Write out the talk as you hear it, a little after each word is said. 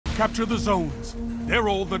Capture the zones. They're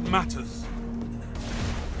all that matters.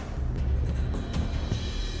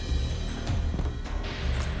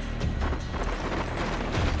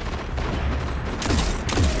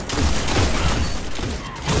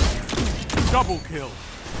 Double kill.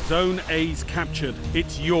 Zone A's captured.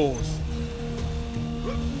 It's yours.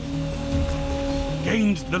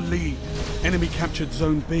 Gained the lead. Enemy captured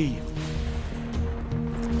Zone B.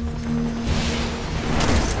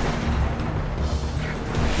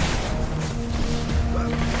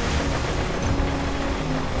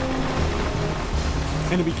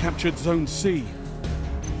 Enemy captured Zone C.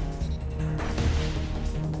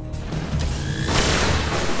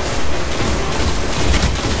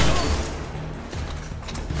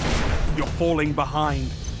 You're falling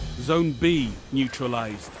behind. Zone B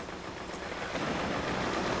neutralized.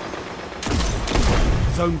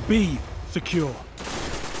 Zone B secure.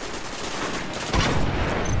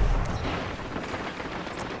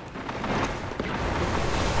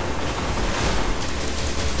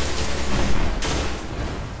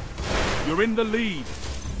 You're in the lead.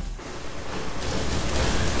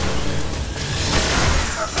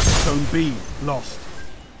 Zone B lost.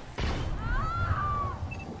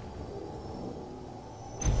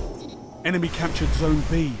 Enemy captured Zone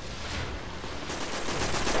B.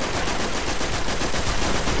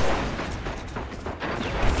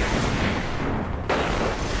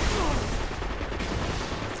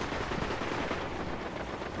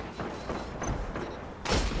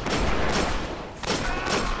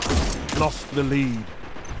 Lost the lead.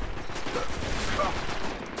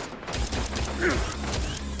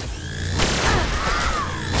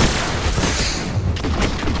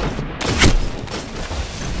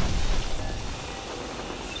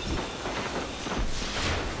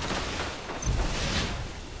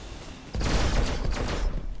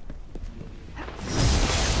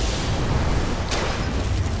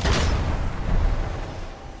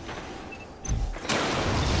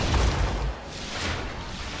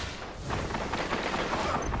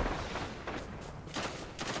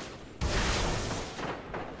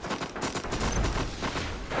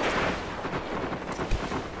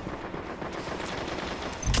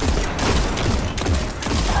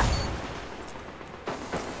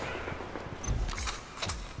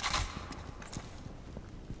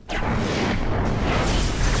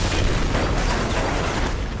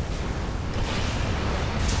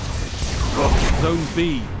 Zone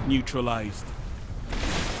B neutralized.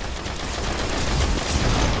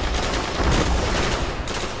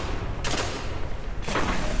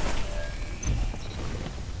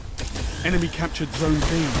 Enemy captured Zone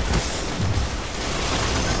B.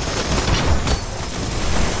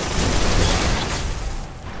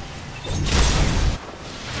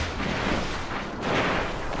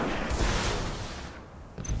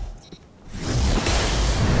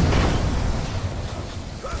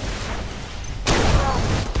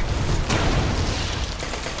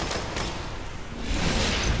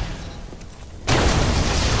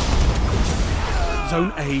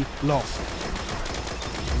 Zone A lost.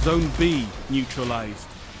 Zone B neutralized.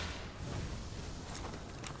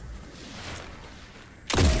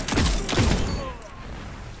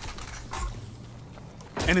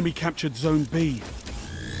 Enemy captured Zone B.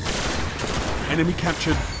 Enemy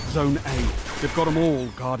captured Zone A. They've got them all,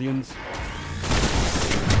 Guardians.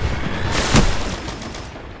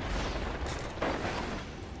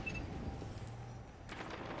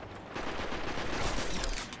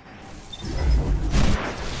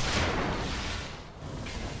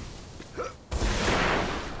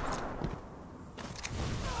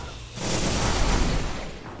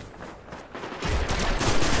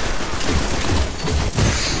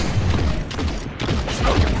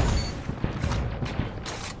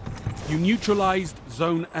 You neutralized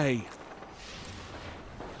Zone A.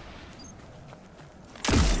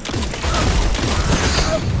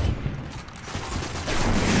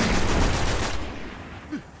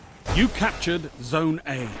 You captured Zone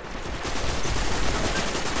A.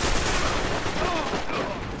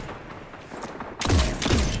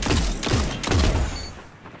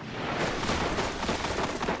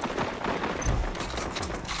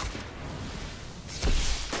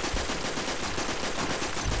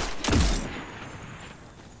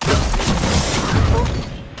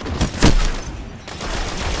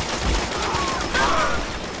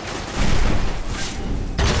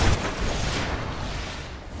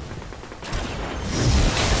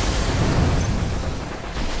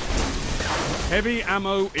 Heavy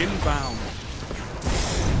ammo inbound.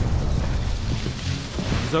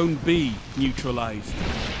 Zone B neutralized.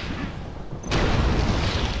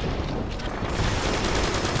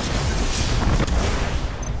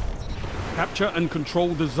 Capture and control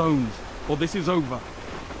the zones, or this is over.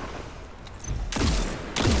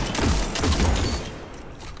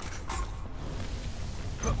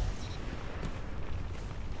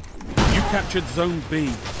 You captured Zone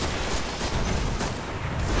B.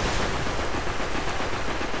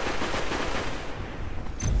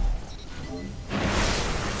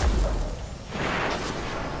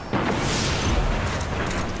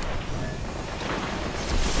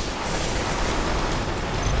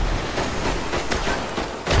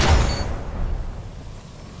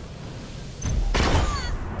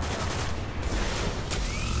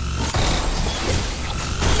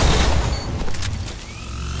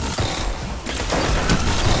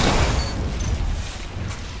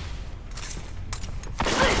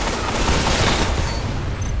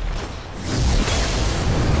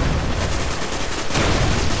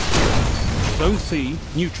 Zone C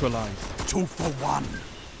neutralized. 2 for 1.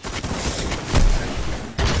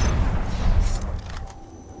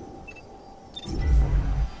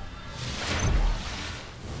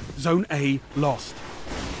 Zone A lost.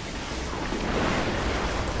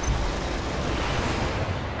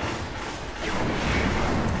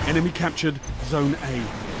 Enemy captured Zone A.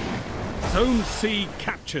 Zone C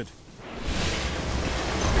captured.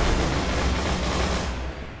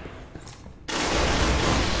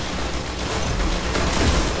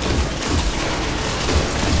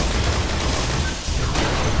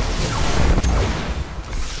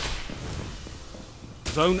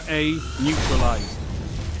 Zone A neutralized.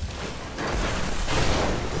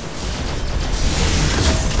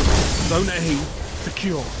 Zone A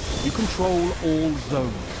secure. You control all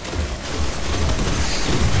zones.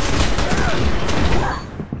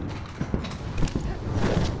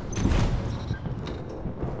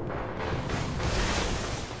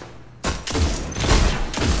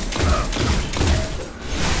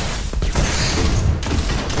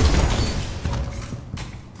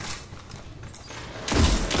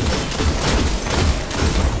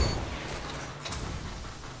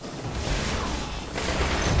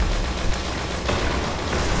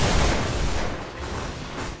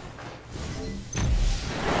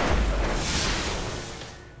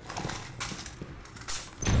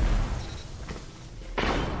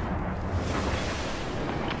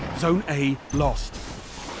 Zone A lost.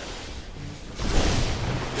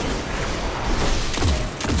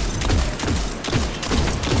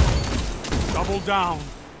 Double down.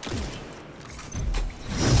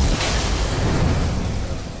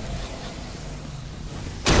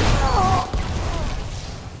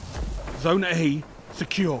 Zone A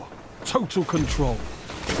secure. Total control.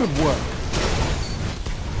 Good work.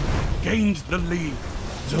 Gained the lead.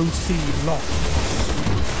 Zone C lost.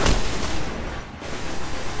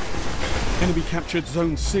 Enemy captured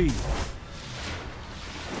Zone C.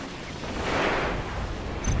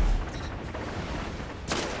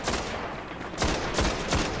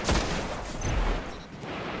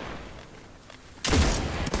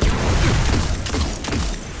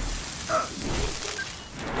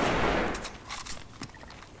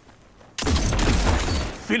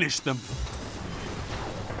 Finish them.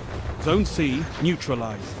 Zone C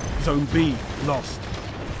neutralized. Zone B lost.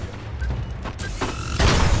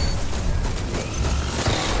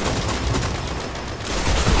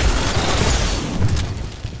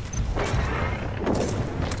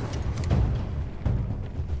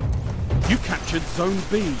 You captured Zone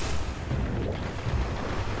B.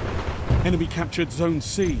 Enemy captured Zone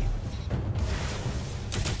C.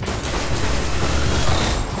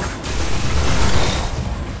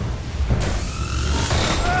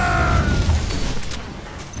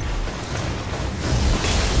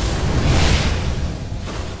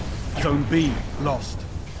 Zone B lost.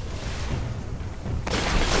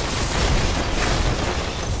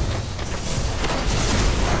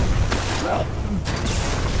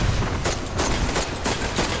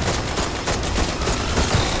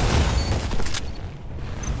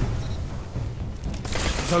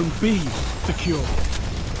 Zone B secure.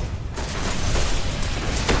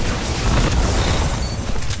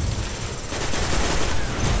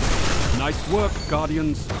 Nice work,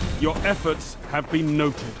 Guardians. Your efforts have been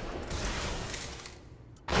noted.